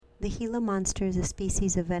The Gila monster is a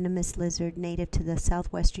species of venomous lizard native to the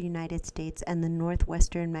southwestern United States and the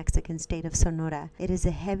northwestern Mexican state of Sonora. It is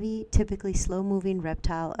a heavy, typically slow-moving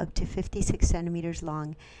reptile up to 56 centimeters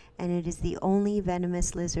long, and it is the only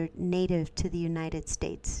venomous lizard native to the United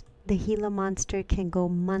States. The Gila monster can go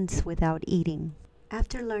months without eating.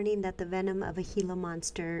 After learning that the venom of a Gila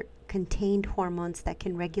monster contained hormones that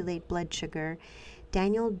can regulate blood sugar,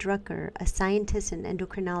 Daniel Drucker, a scientist and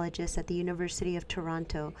endocrinologist at the University of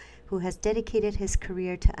Toronto, who has dedicated his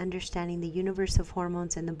career to understanding the universe of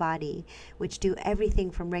hormones in the body, which do everything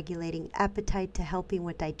from regulating appetite to helping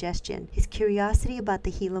with digestion. His curiosity about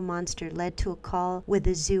the Gila monster led to a call with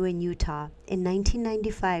a zoo in Utah. In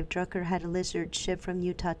 1995, Drucker had a lizard shipped from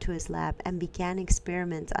Utah to his lab and began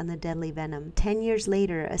experiments on the deadly venom. 10 years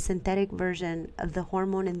later, a synthetic version of the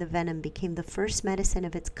hormone in the venom became the first medicine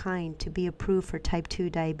of its kind to be approved for type 2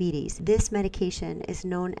 diabetes. This medication is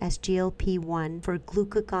known as GLP-1 for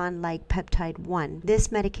glucagon-like peptide 1.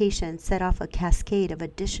 This medication set off a cascade of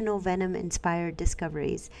additional venom-inspired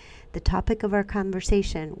discoveries. The topic of our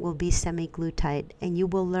conversation will be semaglutide, and you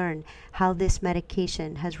will learn how this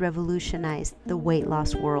medication has revolutionized the weight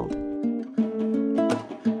loss world.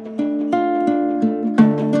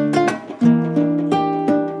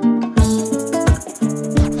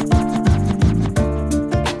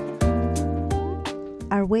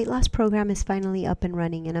 Our weight loss program is finally up and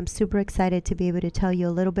running, and I'm super excited to be able to tell you a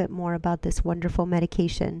little bit more about this wonderful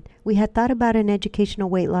medication. We had thought about an educational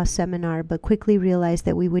weight loss seminar, but quickly realized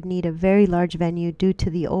that we would need a very large venue due to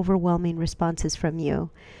the overwhelming responses from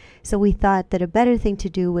you. So we thought that a better thing to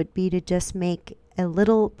do would be to just make a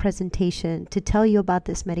little presentation to tell you about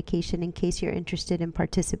this medication in case you're interested in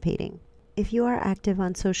participating. If you are active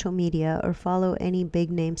on social media or follow any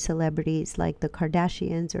big-name celebrities like the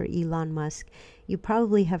Kardashians or Elon Musk, you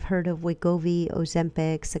probably have heard of Wegovy,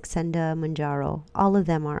 Ozempic, Saxenda, Mounjaro. All of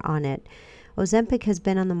them are on it. Ozempic has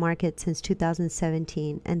been on the market since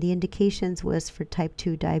 2017, and the indications was for type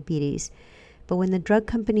 2 diabetes. But when the drug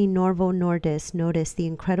company Novo Nordisk noticed the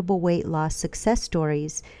incredible weight loss success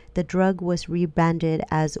stories, the drug was rebranded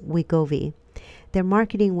as Wegovy. Their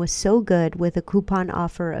marketing was so good with a coupon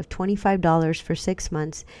offer of $25 for 6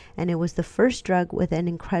 months, and it was the first drug with an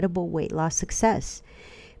incredible weight loss success.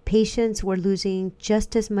 Patients were losing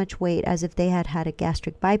just as much weight as if they had had a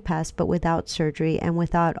gastric bypass, but without surgery and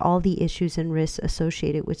without all the issues and risks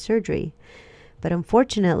associated with surgery. But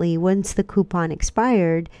unfortunately, once the coupon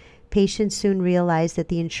expired, patients soon realized that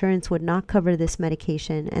the insurance would not cover this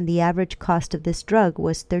medication, and the average cost of this drug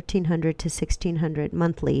was $1,300 to $1,600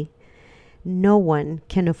 monthly. No one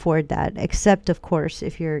can afford that, except, of course,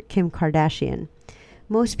 if you're Kim Kardashian.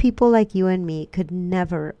 Most people like you and me could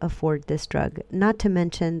never afford this drug, not to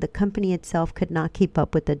mention the company itself could not keep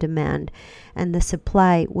up with the demand, and the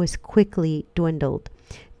supply was quickly dwindled.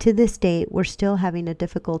 To this day, we're still having a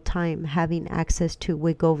difficult time having access to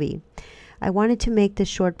Wegovy. I wanted to make this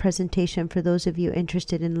short presentation for those of you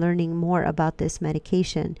interested in learning more about this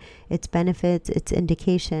medication, its benefits, its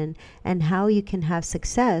indication, and how you can have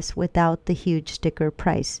success without the huge sticker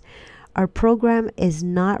price. Our program is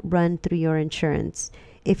not run through your insurance.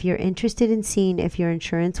 If you're interested in seeing if your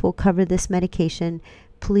insurance will cover this medication,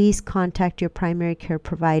 please contact your primary care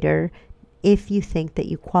provider if you think that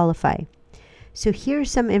you qualify. So here's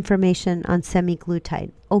some information on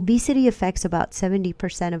semaglutide. Obesity affects about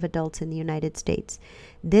 70% of adults in the United States.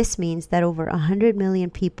 This means that over 100 million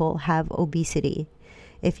people have obesity.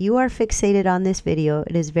 If you are fixated on this video,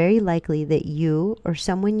 it is very likely that you or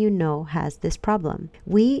someone you know has this problem.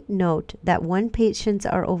 We note that when patients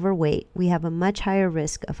are overweight, we have a much higher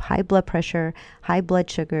risk of high blood pressure, high blood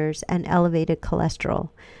sugars, and elevated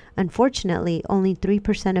cholesterol. Unfortunately, only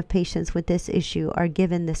 3% of patients with this issue are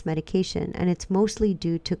given this medication, and it's mostly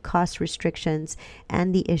due to cost restrictions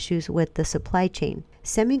and the issues with the supply chain.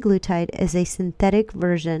 Semaglutide is a synthetic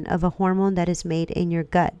version of a hormone that is made in your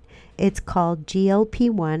gut. It's called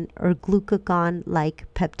GLP-1 or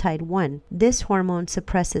glucagon-like peptide 1. This hormone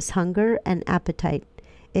suppresses hunger and appetite.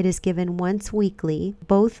 It is given once weekly.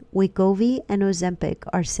 Both Wegovy and Ozempic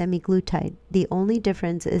are semaglutide. The only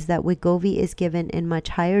difference is that Wegovy is given in much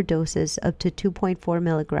higher doses, up to 2.4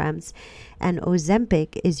 milligrams, and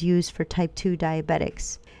Ozempic is used for type 2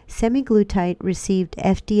 diabetics. Semaglutide received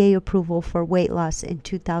FDA approval for weight loss in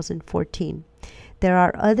 2014. There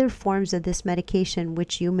are other forms of this medication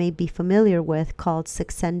which you may be familiar with called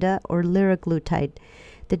Saxenda or liraglutide.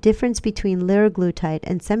 The difference between liraglutide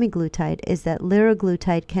and semaglutide is that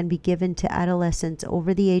liraglutide can be given to adolescents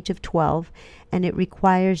over the age of 12, and it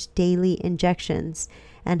requires daily injections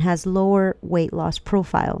and has lower weight loss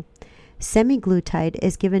profile. Semaglutide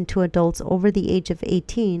is given to adults over the age of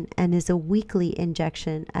 18 and is a weekly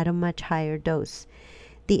injection at a much higher dose.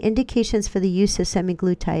 The indications for the use of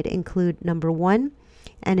semaglutide include number 1,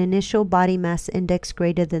 an initial body mass index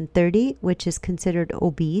greater than 30, which is considered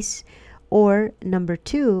obese, or number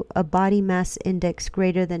 2, a body mass index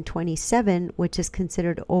greater than 27, which is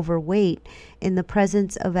considered overweight, in the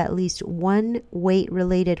presence of at least one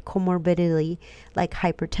weight-related comorbidity like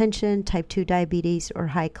hypertension, type 2 diabetes, or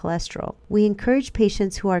high cholesterol. We encourage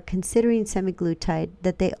patients who are considering semaglutide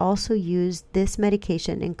that they also use this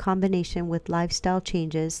medication in combination with lifestyle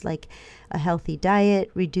changes like a healthy diet,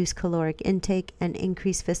 reduced caloric intake, and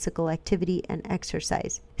increased physical activity and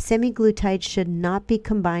exercise. Semaglutide should not be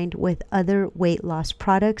combined with other weight loss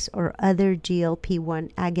products or other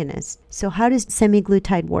GLP-1 agonists. So how does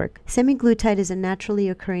semaglutide work? Semaglutide is a naturally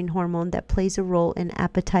occurring hormone that plays a role in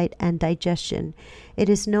appetite and digestion. It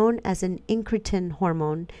is known as an incretin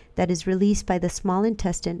hormone that is released by the small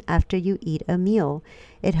intestine after you eat a meal.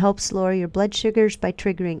 It helps lower your blood sugars by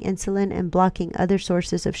triggering insulin and blocking other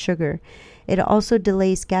sources of sugar. It also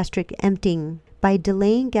delays gastric emptying. By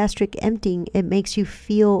delaying gastric emptying, it makes you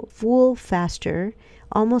feel full faster,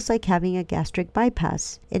 almost like having a gastric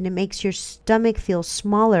bypass, and it makes your stomach feel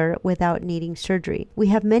smaller without needing surgery. We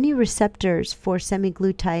have many receptors for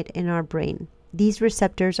semaglutide in our brain. These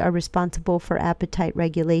receptors are responsible for appetite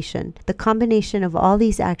regulation. The combination of all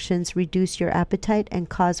these actions reduce your appetite and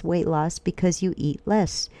cause weight loss because you eat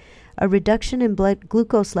less. A reduction in blood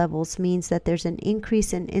glucose levels means that there's an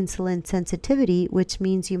increase in insulin sensitivity, which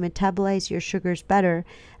means you metabolize your sugars better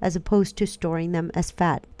as opposed to storing them as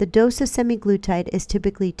fat. The dose of semaglutide is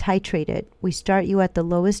typically titrated. We start you at the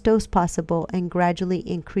lowest dose possible and gradually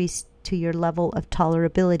increase to your level of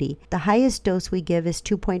tolerability. The highest dose we give is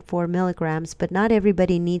 2.4 milligrams, but not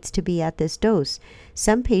everybody needs to be at this dose.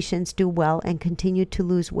 Some patients do well and continue to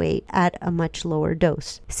lose weight at a much lower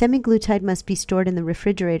dose. Semaglutide must be stored in the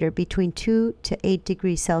refrigerator between 2 to 8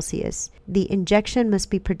 degrees Celsius. The injection must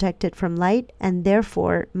be protected from light and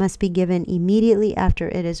therefore must be given immediately after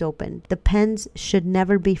it is opened. The pens should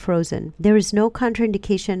never be frozen. There is no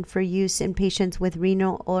contraindication for use in patients with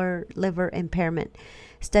renal or liver impairment.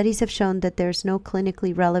 Studies have shown that there is no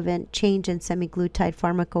clinically relevant change in semaglutide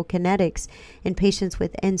pharmacokinetics in patients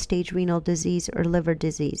with end-stage renal disease or liver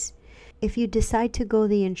disease. If you decide to go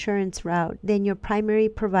the insurance route, then your primary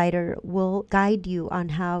provider will guide you on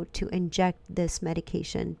how to inject this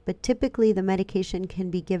medication. But typically, the medication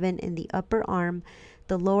can be given in the upper arm,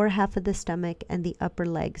 the lower half of the stomach, and the upper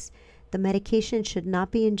legs. The medication should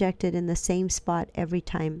not be injected in the same spot every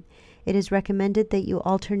time. It is recommended that you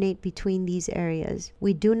alternate between these areas.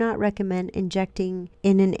 We do not recommend injecting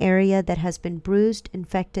in an area that has been bruised,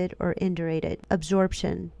 infected, or indurated.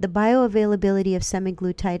 Absorption. The bioavailability of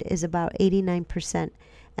semaglutide is about 89%,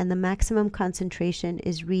 and the maximum concentration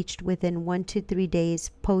is reached within 1 to 3 days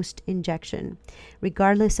post-injection,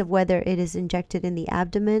 regardless of whether it is injected in the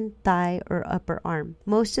abdomen, thigh, or upper arm.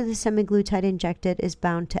 Most of the semaglutide injected is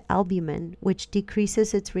bound to albumin, which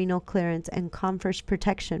decreases its renal clearance and confers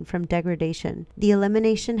protection from degradation. The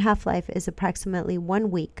elimination half-life is approximately 1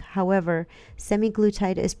 week. However,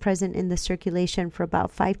 semaglutide is present in the circulation for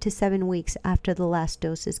about 5 to 7 weeks after the last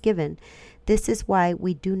dose is given. This is why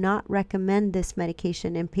we do not recommend this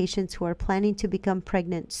medication in patients who are planning to become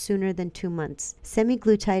pregnant sooner than 2 months.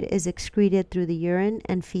 Semaglutide is excreted through the urine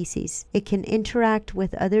and feces. It can interact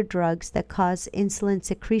with other drugs that cause insulin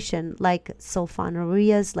secretion, like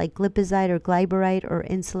sulfonylureas like glipizide or glyburide, or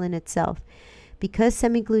insulin itself. Because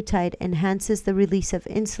semaglutide enhances the release of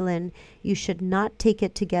insulin, you should not take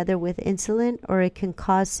it together with insulin or it can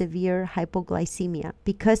cause severe hypoglycemia.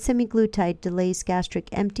 Because semaglutide delays gastric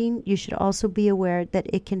emptying, you should also be aware that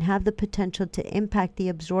it can have the potential to impact the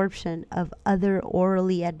absorption of other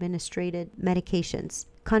orally administered medications.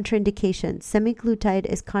 Contraindications. Semaglutide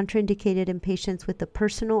is contraindicated in patients with a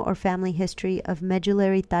personal or family history of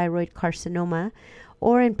medullary thyroid carcinoma,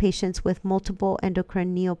 or in patients with multiple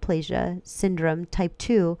endocrine neoplasia syndrome type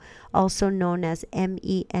 2, also known as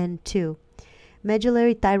MEN2.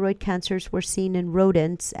 Medullary thyroid cancers were seen in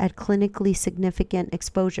rodents at clinically significant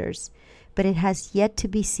exposures, but it has yet to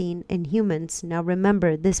be seen in humans. Now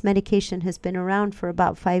remember, this medication has been around for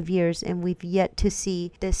about 5 years and we've yet to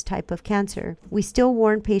see this type of cancer. We still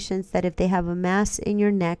warn patients that if they have a mass in your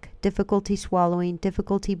neck, difficulty swallowing,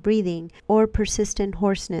 difficulty breathing, or persistent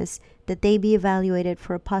hoarseness, that they be evaluated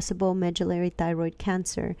for a possible medullary thyroid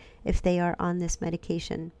cancer if they are on this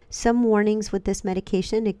medication. Some warnings with this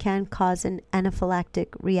medication: it can cause an anaphylactic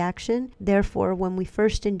reaction. Therefore, when we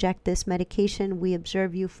first inject this medication, we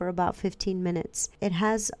observe you for about 15 minutes. It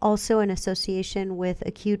has also an association with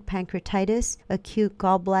acute pancreatitis, acute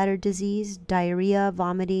gallbladder disease, diarrhea,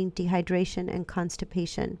 vomiting, dehydration, and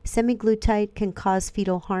constipation. Semaglutide can cause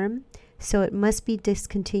fetal harm, so it must be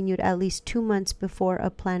discontinued at least 2 months before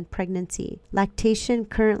a planned pregnancy. Lactation: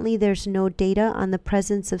 currently there's no data on the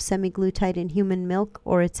presence of semaglutide in human milk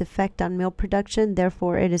or its effect on milk production,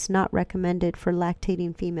 therefore it is not recommended for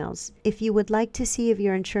lactating females. If you would like to see if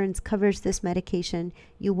your insurance covers this medication,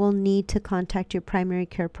 you will need to contact your primary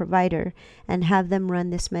care provider and have them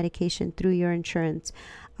run this medication through your insurance.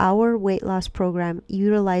 Our weight loss program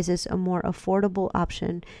utilizes a more affordable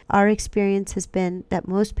option. Our experience has been that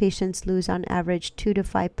most patients lose on average 2 to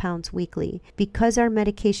 5 pounds weekly. Because our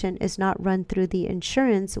medication is not run through the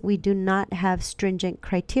insurance, we do not have stringent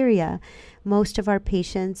criteria. Most of our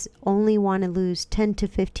patients only want to lose 10 to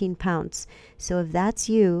 15 pounds. So if that's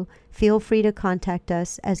you, feel free to contact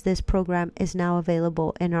us, as this program is now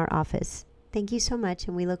available in our office. Thank you so much,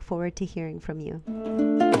 and we look forward to hearing from you.